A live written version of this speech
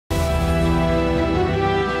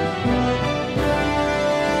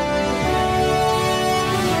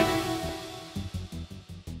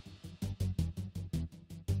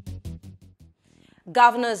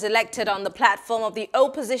Governors elected on the platform of the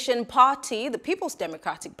opposition party, the People's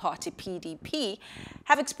Democratic Party, PDP,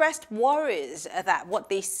 have expressed worries that what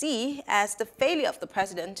they see as the failure of the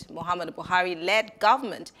President Muhammadu Buhari-led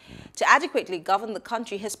government to adequately govern the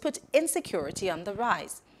country has put insecurity on the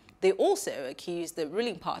rise. They also accused the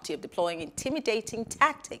ruling party of deploying intimidating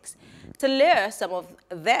tactics to lure some of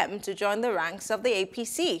them to join the ranks of the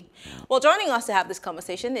APC. Well, joining us to have this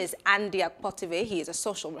conversation is ANDY AKPOTIVE. He is a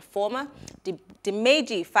social reformer.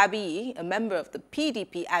 DIMEJI FABIYI, a member of the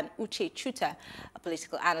PDP, and Uche Chuta, a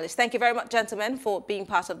political analyst. Thank you very much, gentlemen, for being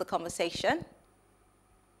part of the conversation.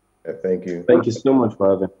 Thank you. Thank you so much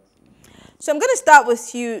for having us. So I'm going to start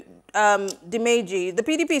with you, DIMEJI. The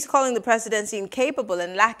PDP is calling the presidency incapable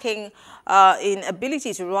and lacking in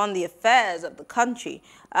ability to run the affairs of the country.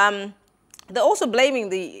 They're also blaming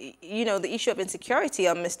the issue of insecurity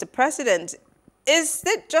on Mr. President. Is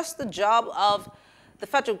it just the job of the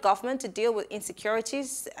federal government to deal with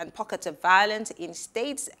insecurities and pockets of violence in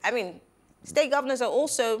states? I mean, state governors are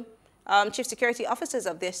also chief security officers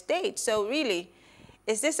of their state. So really,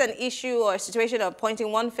 is this an issue or a situation of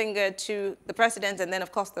pointing one finger to the president and then,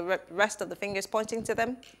 of course, the rest of the fingers pointing to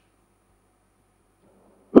them?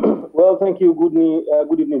 Well, thank you.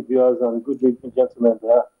 Good evening, viewers, and good evening, gentlemen.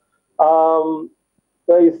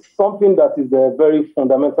 There is something that is very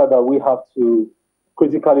fundamental that we have to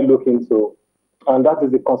critically look into, and that is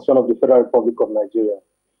the Constitution of the Federal Republic of Nigeria,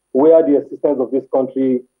 where the existence of this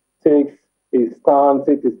country takes its stand,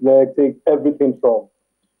 takes its leg, takes everything from.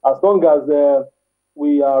 As long as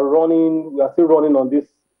we are still running on this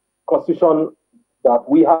Constitution that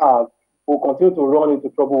we have, we'll continue to run into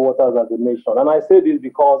troubled waters as a nation. And I say this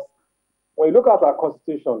because when you look at our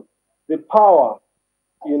Constitution, the power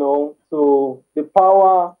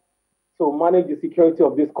to manage the security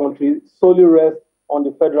of this country solely rests on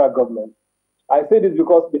the federal government. I say this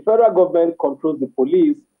because the federal government controls the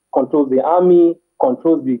police, controls the army,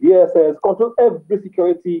 controls the DSS, controls every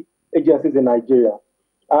security agencies in Nigeria.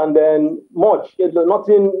 And then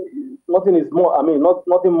nothing is more,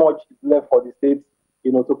 nothing much is left for the states,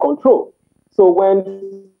 to control. So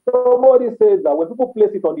when somebody says that, when people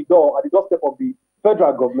place it on the door, at the doorstep of the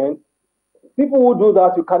federal government, people who do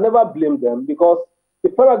that, you can never blame them, because the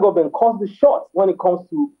federal government calls the shots when it comes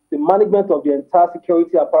to the management of the entire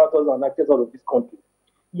security apparatus and actors of this country.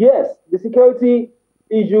 Yes, the security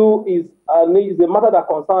issue is a matter that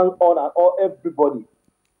concerns everybody,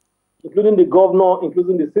 including the governor,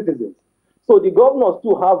 including the citizens. So the governors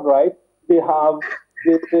too have rights. They have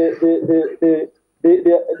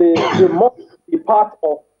they must be part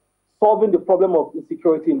of solving the problem of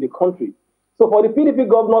insecurity in the country. So for the PDP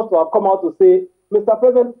governors to have come out to say, Mr.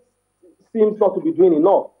 President seems not to be doing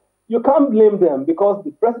enough, you can't blame them, because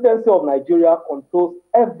the presidency of Nigeria controls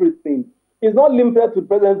everything. It's not limited to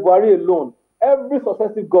President Buhari alone. Every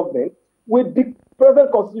successive government with the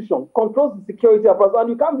present constitution controls the security apparatus, and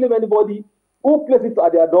you can't blame anybody who places it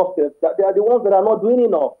at their doorstep, that they are the ones that are not doing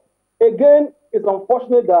enough. Again, it's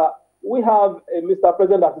unfortunate that we have a Mr.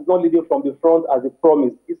 President that is not leading from the front as he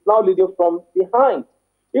promised. He's now leading from behind.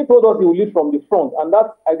 He told us he will lead from the front, and that's,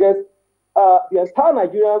 I guess, the entire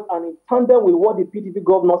Nigerians, and in tandem with what the PDP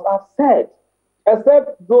governors have said,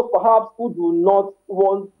 except those perhaps who do not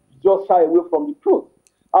want to just shy away from the truth.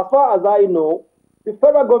 As far as I know, the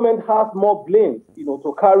federal government has more blame,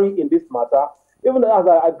 to carry in this matter. Even as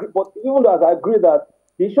I agree that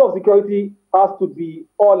the issue of security has to be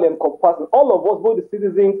all-encompassing. All of us, both the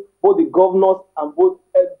citizens, both the governors, and both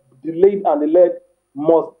the led and the led,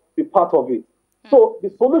 must be part of it. So the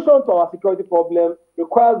solution to our security problem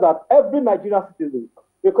requires that every Nigerian citizen,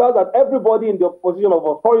 requires that everybody in the position of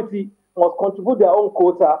authority must contribute their own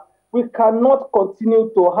quota. We cannot continue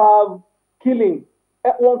to have killing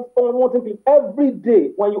every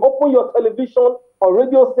day. When you open your television or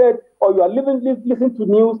radio set, or you are listening to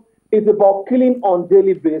news, it's about killing on a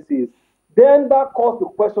daily basis. Then that calls to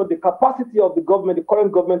question the capacity of the government, the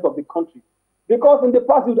current government of the country. Because in the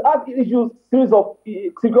past, we've had issues, series of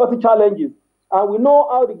security challenges, and we know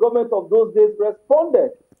how the government of those days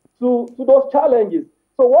responded to those challenges.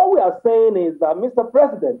 So what we are saying is that Mr.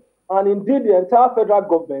 President, and indeed the entire federal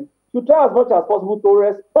government, should try as much as possible to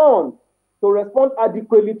respond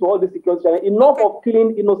adequately to all the security challenges. Enough of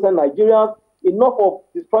killing innocent Nigerians, enough of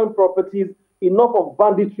destroying properties, enough of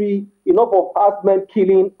banditry, enough of harassment,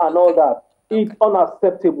 killing, and all that. It's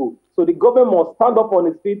unacceptable. So the government must stand up on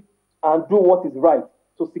its feet and do what is right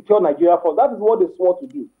to secure Nigeria first. That is what they swore to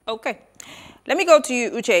do. Okay. Let me go to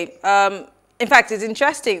you, Uche. In fact, it's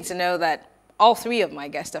interesting to know that all three of my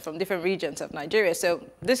guests are from different regions of Nigeria. So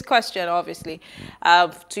this question, obviously,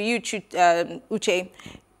 to you, Uche,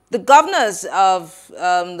 The governors of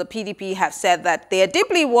the PDP have said that they are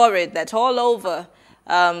deeply worried that all over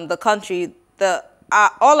the country,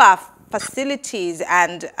 all our facilities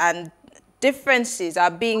and differences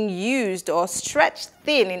are being used or stretched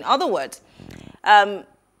thin. In other words,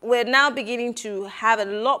 we're now beginning to have a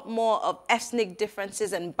lot more of ethnic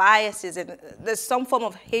differences and biases, and there's some form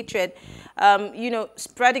of hatred,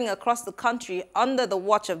 spreading across the country under the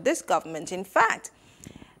watch of this government. In fact,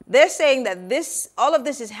 they're saying that all of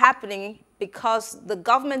this is happening because the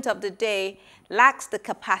government of the day lacks the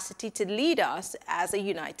capacity to lead us as a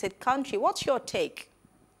united country. What's your take?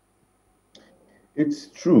 It's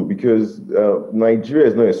true, because Nigeria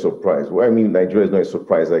is not a surprise. What I mean, Nigeria is not a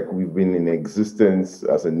surprise. Like, we've been in existence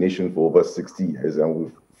as a nation for over 60 years, and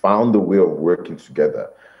we've found a way of working together.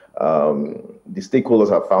 The stakeholders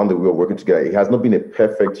have found a way of working together. It has not been a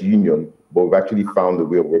perfect union, but we've actually found a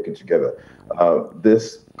way of working together.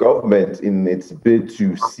 This government, in its bid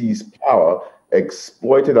to seize power,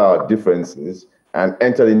 exploited our differences and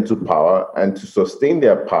entered into power. And to sustain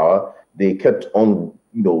their power, they kept on,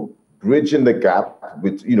 bridging the gap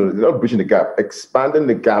with, not bridging the gap, expanding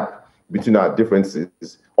the gap between our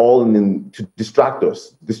differences, all to distract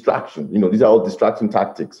us. Distraction, these are all distraction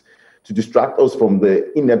tactics. To distract us from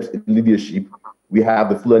the inept leadership, we have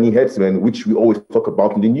the Fulani headsmen, which we always talk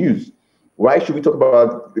about in the news. Why should we talk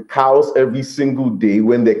about the cows every single day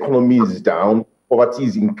when the economy is down, poverty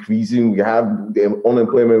is increasing, we have the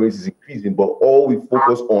unemployment rate is increasing, but all we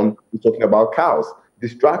focus on is talking about cows,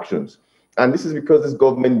 distractions. And this is because this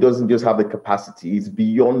government doesn't just have the capacity, it's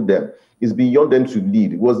beyond them. It's beyond them to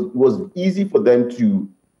lead. It was easy for them to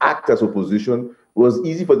act as opposition. It was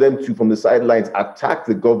easy for them to, from the sidelines, attack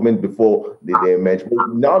the government before they emerge.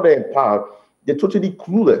 But now they're in power, they're totally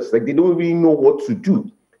clueless. Like, they don't really know what to do.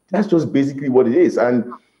 That's just basically what it is.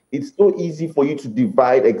 And it's so easy for you to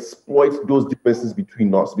divide, exploit those differences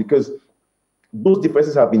between us, because those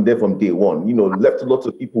differences have been there from day one. Left lots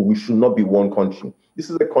of people, we should not be one country. This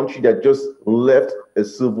is a country that just left a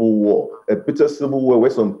civil war, a bitter civil war where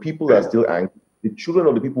some people are still angry. The children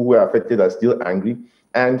of the people who are affected are still angry.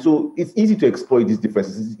 And so it's easy to exploit these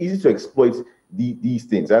differences. It's easy to exploit these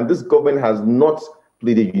things. And this government has not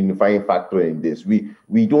played a unifying factor in this. We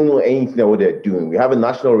don't know anything about what they're doing. We have a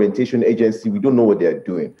national orientation agency. We don't know what they're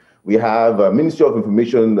doing. We have a Ministry of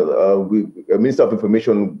Information, a Minister of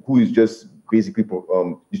Information who is just basically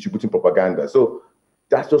distributing propaganda. So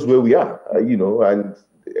that's just where we are, and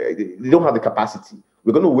they don't have the capacity.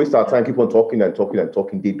 We're going to waste our time, keep on talking and talking and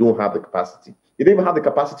talking. They don't have the capacity. They don't even have the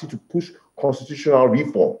capacity to push constitutional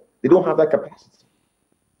reform. They don't have that capacity.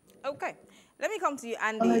 Okay, let me come to you,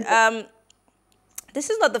 Andy. This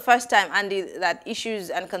is not the first time, Andy, that issues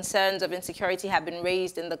and concerns of insecurity have been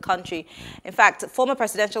raised in the country. In fact, former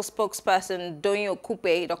presidential spokesperson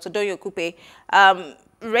Dr. Doyin Okupe,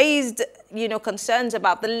 raised, concerns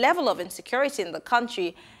about the level of insecurity in the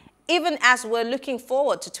country. Even as we're looking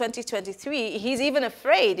forward to 2023, he's even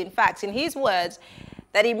afraid, in fact, in his words,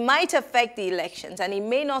 that it might affect the elections and it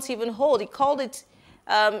may not even hold. He called it,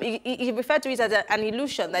 he referred to it as an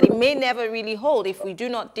illusion, that it may never really hold if we do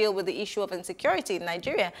not deal with the issue of insecurity in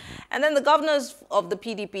Nigeria. And then the governors of the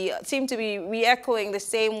PDP seem to be re-echoing the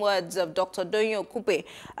same words of Dr. Doyin Okupe.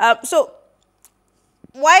 So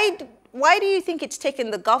why do you think it's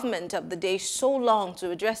taken the government of the day so long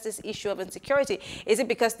to address this issue of insecurity? Is it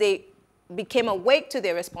because they became awake to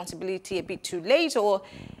their responsibility a bit too late, or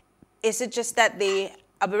is it just that they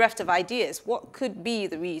are bereft of ideas? What could be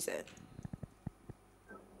the reason?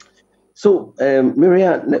 So,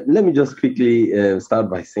 Maria, let me just quickly start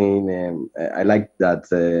by saying I like that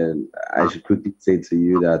I should quickly say to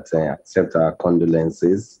you that accept our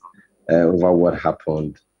condolences over what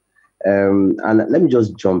happened. And let me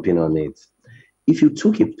just jump in on it. If you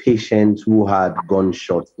took a patient who had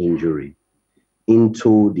gunshot injury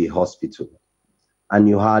into the hospital and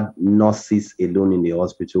you had nurses alone in the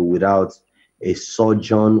hospital without a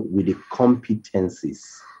surgeon with the competencies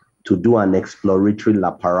to do an exploratory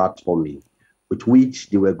laparotomy with which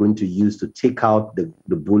they were going to use to take out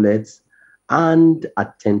the bullets and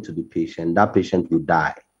attend to the patient, that patient will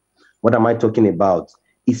die. What am I talking about?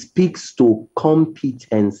 It speaks to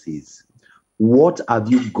competencies. What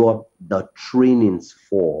have you got the trainings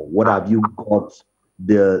for? What have you got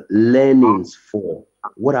the learnings for?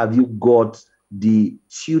 What have you got the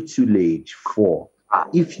tutelage for?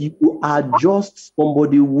 If you are just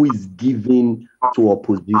somebody who is given to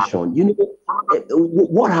opposition,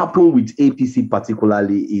 what happened with APC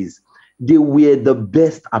particularly is they were the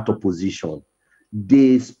best at opposition.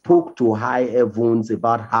 They spoke to high heavens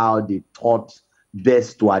about how they thought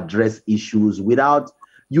best to address issues without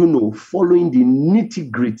you know, following the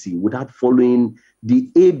nitty-gritty without following the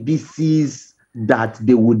ABCs that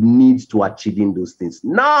they would need to achieving those things.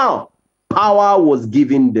 Now, power was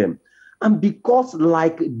given them. And because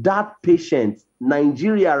like that patient,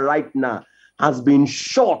 Nigeria right now has been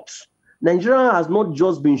shot. Nigeria has not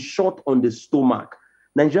just been shot on the stomach.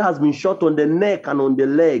 Nigeria has been shot on the neck and on the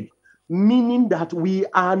leg, meaning that we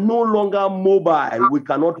are no longer mobile. We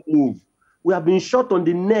cannot move. We have been shot on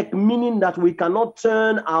the neck, meaning that we cannot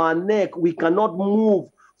turn our neck. We cannot move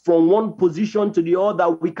from one position to the other.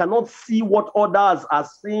 We cannot see what others are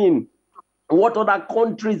seeing, what other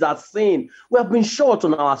countries are seeing. We have been shot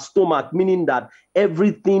on our stomach, meaning that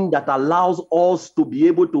everything that allows us to be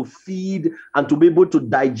able to feed and to be able to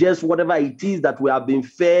digest whatever it is that we have been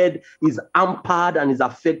fed is hampered and is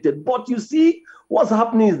affected. But you see, what's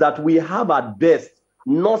happening is that we have at best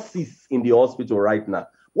nurses in the hospital right now.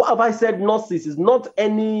 What have I said nurses? Is not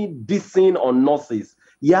any dissing on nurses.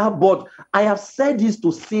 Yeah, but I have said this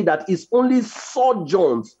to say that it's only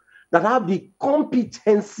surgeons that have the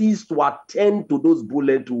competencies to attend to those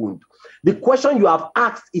bullet wounds. The question you have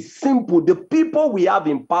asked is simple. The people we have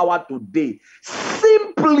in power today,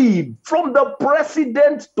 simply from the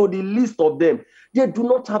president to the least of them, they do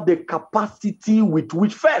not have the capacity with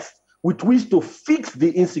which to fix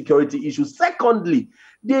the insecurity issue. Secondly,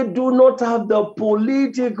 they do not have the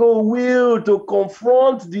political will to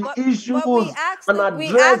confront the issues and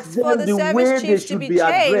address them the way they should be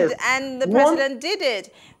addressed. And the president did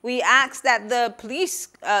it. We asked that the police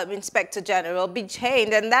inspector general be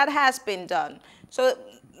changed, and that has been done. So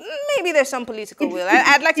maybe there's some political will.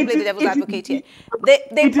 I'd like to play the devil's advocate here.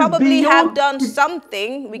 They probably have done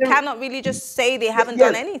something. We cannot really just say they haven't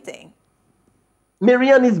done anything.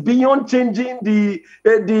 Marianne, is beyond changing the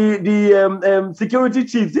security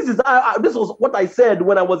chiefs. This was what I said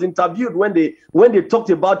when I was interviewed when they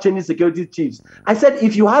talked about changing security chiefs. I said,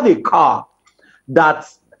 if you have a car that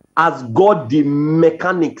has got the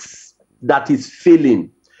mechanics that is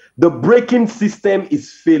failing, the braking system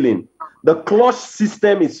is failing, the clutch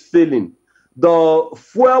system is failing, the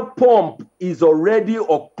fuel pump is already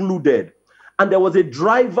occluded, and there was a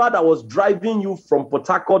driver that was driving you from Port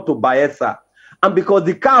Harcourt to Bayelsa. And because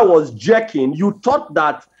the car was jerking, you thought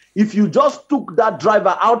that if you just took that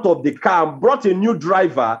driver out of the car and brought a new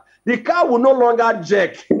driver, the car will no longer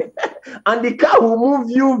jerk. And the car will move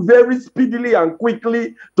you very speedily and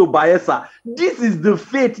quickly to Bayelsa. This is the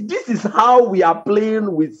fate. This is how we are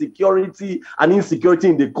playing with security and insecurity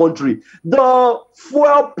in the country. The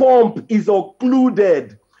fuel pump is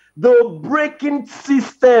occluded. The braking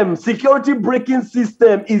system, security braking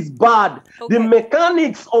system is bad. Okay. The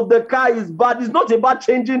mechanics of the car is bad. It's not about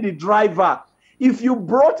changing the driver. If you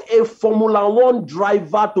brought a Formula One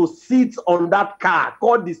driver to sit on that car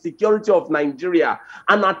called the Security of Nigeria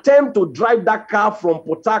and attempt to drive that car from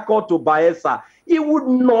Port Harcourt to Bayelsa, he would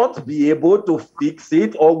not be able to fix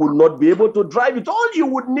it or would not be able to drive it. All you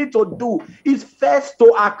would need to do is first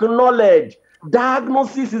to acknowledge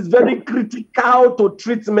diagnosis is very critical to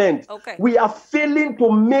treatment. Okay. We are failing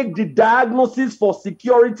to make the diagnosis for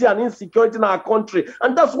security and insecurity in our country.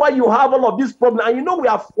 And that's why you have all of these problems. And you know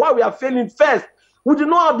why we are failing first. We do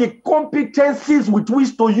not have the competencies with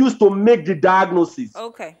which to use to make the diagnosis.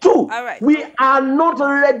 Okay. Two, we are not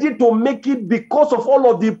ready to make it because of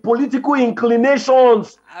all of the political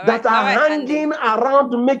inclinations that are hanging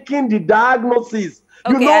around making the diagnosis.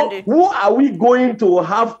 Okay, you know, Andy, who are we going to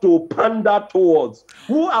have to pander towards?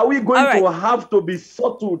 Who are we going to have to be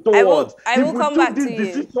subtle towards? I will come back to you.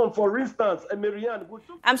 Decision, for instance, Marianne,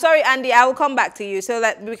 I'm sorry, Andy, I will come back to you so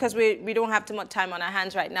that because we don't have too much time on our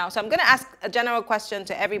hands right now. So I'm going to ask a general question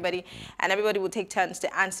to everybody, and everybody will take turns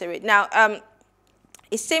to answer it. Now,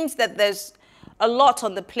 it seems that there's a lot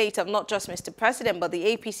on the plate of not just Mr. President, but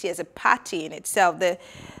the APC as a party in itself.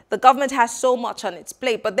 The government has so much on its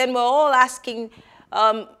plate, but then we're all asking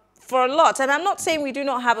for a lot, and I'm not saying we do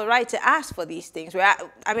not have a right to ask for these things.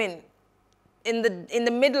 I mean, in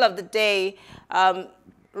the middle of the day,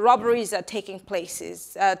 robberies are taking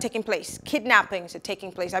place, kidnappings are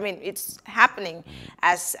taking place. I mean, it's happening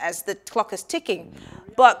as the clock is ticking.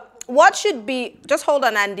 But what should be? Just hold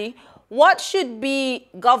on, Andy. What should be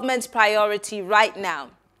government's priority right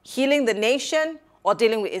now? Healing the nation or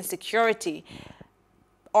dealing with insecurity?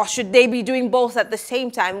 Or should they be doing both at the same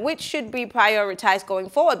time? Which should be prioritized going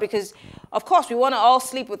forward? Because, of course, we want to all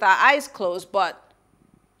sleep with our eyes closed, but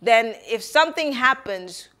then if something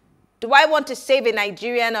happens, do I want to save a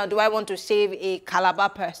Nigerian or do I want to save a Calabar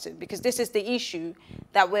person? Because this is the issue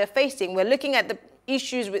that we're facing. We're looking at the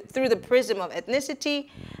issues through the prism of ethnicity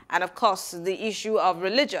and, of course, the issue of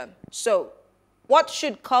religion. So What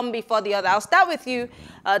should come before the other? I'll start with you,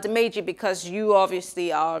 DIMEJI, because you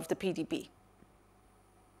obviously are of the PDP.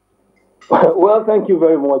 Well, thank you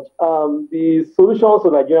very much. The solutions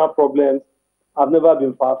to Nigerian problems have never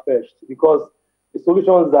been far-fetched because the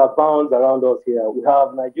solutions are found around us here. We have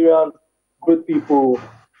Nigerians, great people,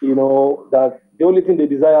 you know, that the only thing they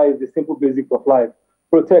desire is the simple basics of life.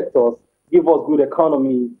 Protect us, give us good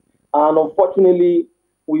economy. And unfortunately,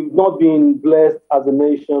 we've not been blessed as a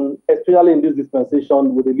nation, especially in this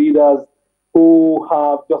dispensation, with the leaders who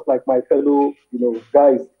have, just like my fellow,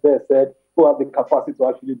 guys there said, who have the capacity to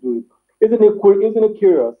actually do it. Isn't it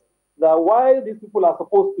curious that while these people are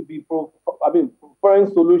supposed to be preferring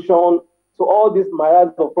solution to all these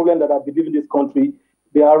myriads of problems that are believing this country,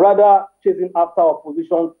 they are rather chasing after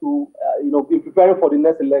opposition to, be preparing for the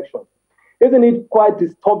next election. Isn't it quite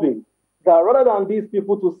disturbing that rather than these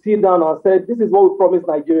people to sit down and say, this is what we promised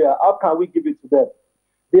Nigeria, how can we give it to them?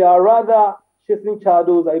 They are rather chasing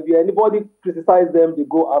shadows. If anybody criticize them, they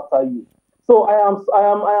go after you. So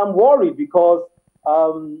I am worried because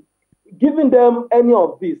giving them any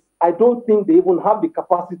of this, I don't think they even have the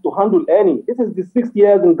capacity to handle any. This is the 6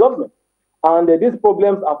 years in government, and these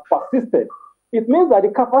problems have persisted. It means that the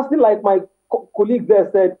capacity, like my colleague there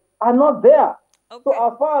said, are not there. Okay. So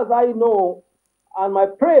as far as I know, and my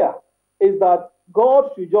prayer is that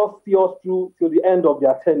God should just see us through till the end of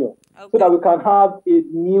their tenure, so that we can have a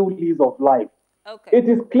new lease of life. Okay. It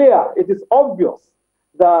is clear, it is obvious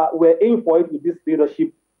that we're in for it with this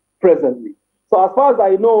leadership presently. So as far as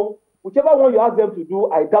I know, whichever one you ask them to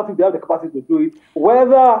do, I doubt if they have the capacity to do it.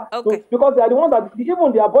 Whether, because they are the ones that,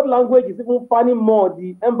 even their body language is even finding more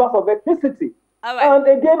the embers of ethnicity. All right. And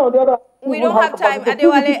again, on the other, we don't have time.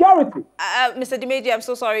 Mr. DIMEJI, I'm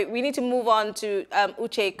so sorry. We need to move on to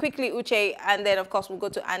Uche. Quickly, Uche, and then, of course, we'll go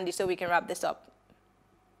to Andy so we can wrap this up.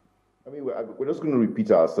 I mean, we're just going to repeat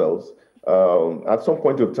ourselves. At some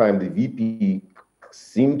point of time, the VP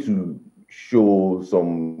seemed to show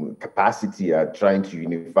some capacity at trying to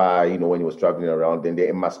unify, when he was traveling around, then they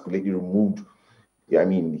emasculately removed. I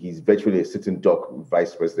mean, he's virtually a sitting duck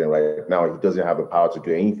vice president right now. He doesn't have the power to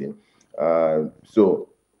do anything. So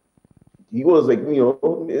he was like,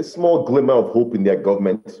 a small glimmer of hope in their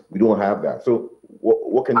government. We don't have that. So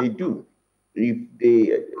what can they do? If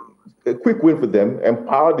they, a quick win for them,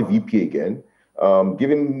 empower the VP again,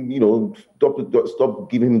 give him, stop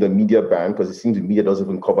giving him the media ban, because it seems the media doesn't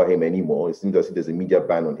even cover him anymore. It seems as if there's a media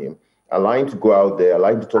ban on him. Allow him to go out there, allow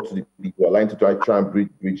him to talk to the people, allow him to try and bridge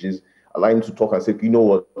bridges, allow him to talk and say, you know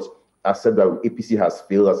what, I said that APC has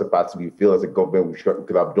failed as a party, we failed as a government, we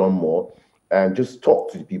could have done more, and just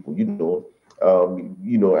talk to the people,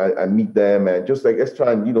 and meet them, and just like, let's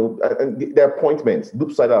try and, and their appointments,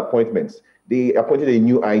 loop-sided appointments. They appointed a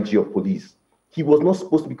new IG of police. He was not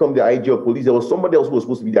supposed to become the IG of police. There was somebody else who was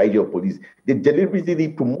supposed to be the IG of police. They deliberately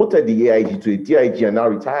promoted the AIG to a DIG and now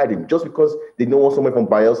retired him just because they don't want someone from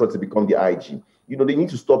Bielsa to become the IG. They need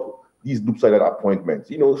to stop these loop-sided appointments.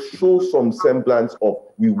 Show some semblance of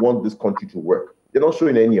we want this country to work. They're not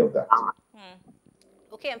showing any of that.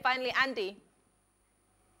 Okay, and finally, Andy.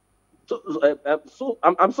 So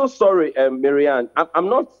I'm so sorry, Marianne. I'm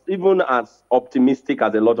not even as optimistic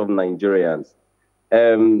as a lot of Nigerians.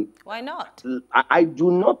 Why not? I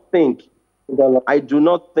do not think.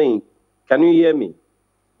 Can you hear me?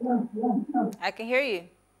 I can hear you.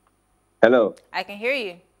 Hello? I can hear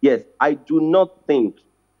you. Yes, I do not think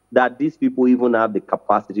that these people even have the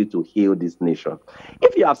capacity to heal this nation.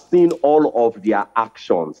 If you have seen all of their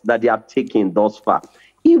actions that they have taken thus far,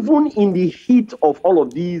 even in the heat of all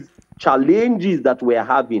of these challenges that we're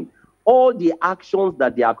having, all the actions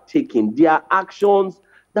that they have taken, they are actions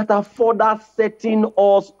that are further setting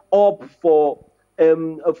us up for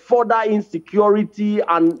further insecurity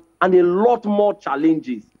and a lot more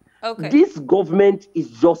challenges. Okay. This government is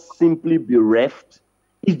just simply bereft.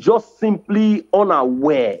 It's just simply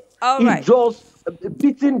unaware. It's just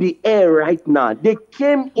beating the air right now. They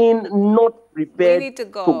came in not prepared to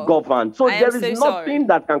govern. So there is nothing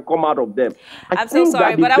that can come out of them. I'm so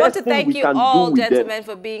sorry, but I want to thank you all, gentlemen,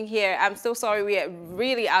 for being here. I'm so sorry we are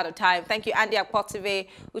really out of time. Thank you, ANDY AKPOTIVE,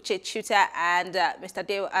 Uche Chuta, and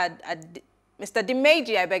Mr.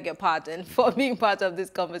 DIMEJI, I beg your pardon, for being part of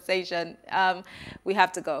this conversation. We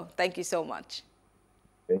have to go. Thank you so much.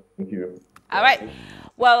 Thank you. All right.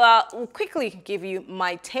 Well, we'll quickly give you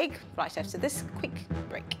my take right after this quick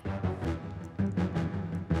break.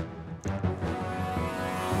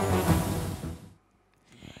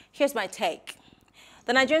 Here's my take.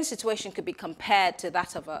 The Nigerian situation could be compared to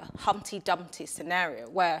that of a Humpty Dumpty scenario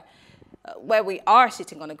where we are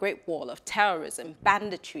sitting on a great wall of terrorism,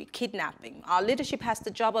 banditry, kidnapping. Our leadership has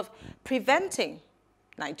the job of preventing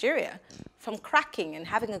Nigeria from cracking and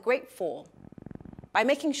having a great fall by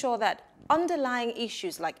making sure that underlying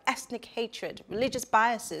issues like ethnic hatred, religious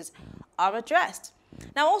biases are addressed.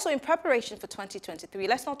 Now, also in preparation for 2023,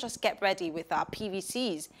 let's not just get ready with our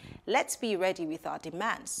PVCs, let's be ready with our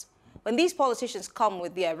demands. When these politicians come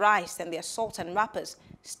with their rice and their salt and wrappers,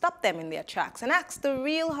 stop them in their tracks and ask the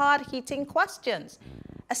real hard-hitting questions.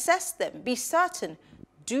 Assess them, be certain,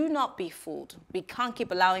 do not be fooled. We can't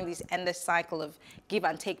keep allowing this endless cycle of give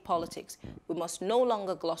and take politics. We must no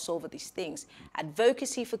longer gloss over these things.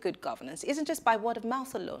 Advocacy for good governance isn't just by word of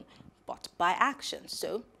mouth alone, but by action.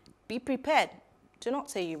 So be prepared. Do not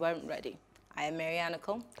say you weren't ready. I am Marianne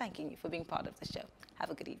Nicole, thanking you for being part of the show. Have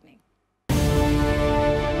a good evening.